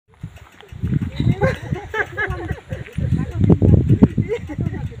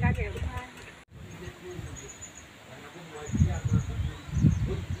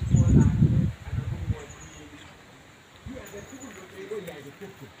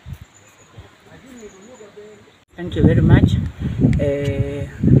Thank you very much.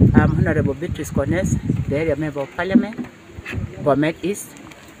 I'm Honorable Beatrice Cornes, the area member of Parliament, Bomet East,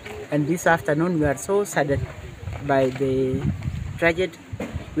 and this afternoon we are so saddened by the tragedy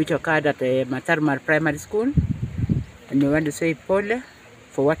which occurred at Matarmat Primary School, and we want to say pole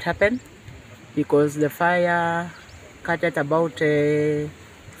for what happened, because the fire cut at about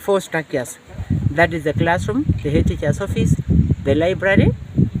 4 structures. That is the classroom, the head teacher's office, the library,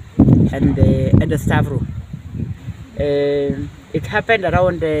 and the staff room. It happened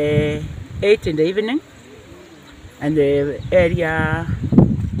around 8 in the evening, and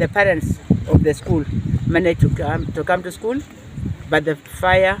the parents of the school managed to come to school, but the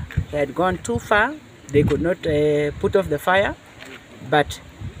fire had gone too far. They could not put off the fire, but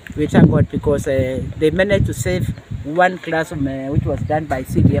we thank God because they managed to save one classroom which was done by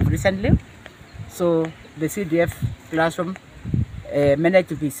CDF recently. So the CDF classroom managed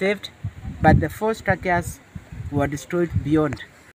to be saved, but the 4 structures were destroyed beyond.